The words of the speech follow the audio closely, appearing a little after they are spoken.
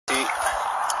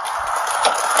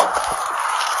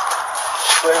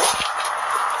Clear.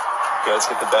 Okay, let's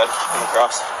get the bed and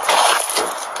across.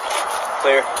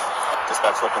 Clear.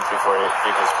 Dispatch looking 348.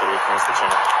 Vehicles clear. Here's the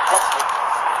channel.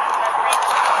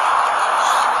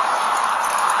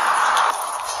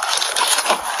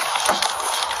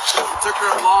 It took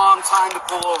her a long time to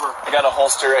pull over. I got a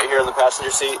holster right here in the passenger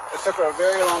seat. It took her a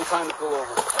very long time to pull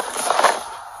over.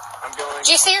 I'm going. Did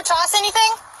you see her toss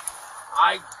anything?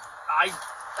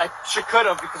 She could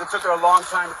have, because it took her a long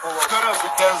time to pull over. Could have,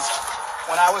 because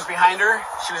when I was behind her,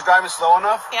 she was driving slow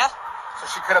enough. Yeah. So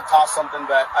she could have tossed something,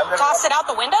 but I let her. Tossed it out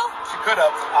the window? She could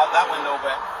have out that window,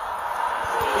 but.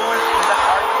 Is that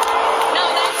hard? No,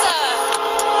 that's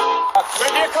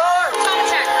Right near car. Time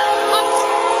check.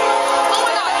 Oh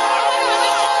my God.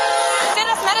 Did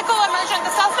a medical emergent.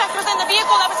 The suspect was in the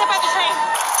vehicle that was hit by the train.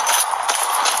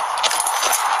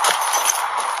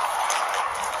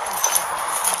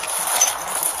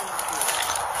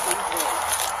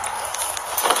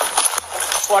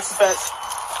 Watch the fence.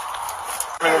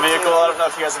 In the vehicle, I don't know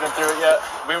if you guys have been through it yet.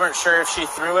 We weren't sure if she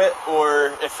threw it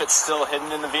or if it's still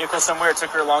hidden in the vehicle somewhere. It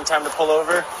took her a long time to pull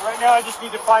over. Right now, I just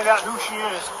need to find out who she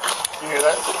is. You hear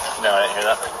that? No, I didn't hear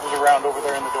that. There's a round over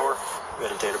there in the door. You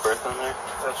got a date of birth on there?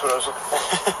 That's what I was looking for.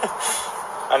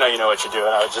 I know you know what you're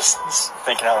doing. I was just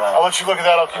thinking out loud. I'll let you look at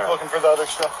that. I'll keep looking for the other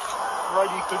stuff. Right,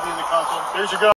 you could be in the console. There's your gun.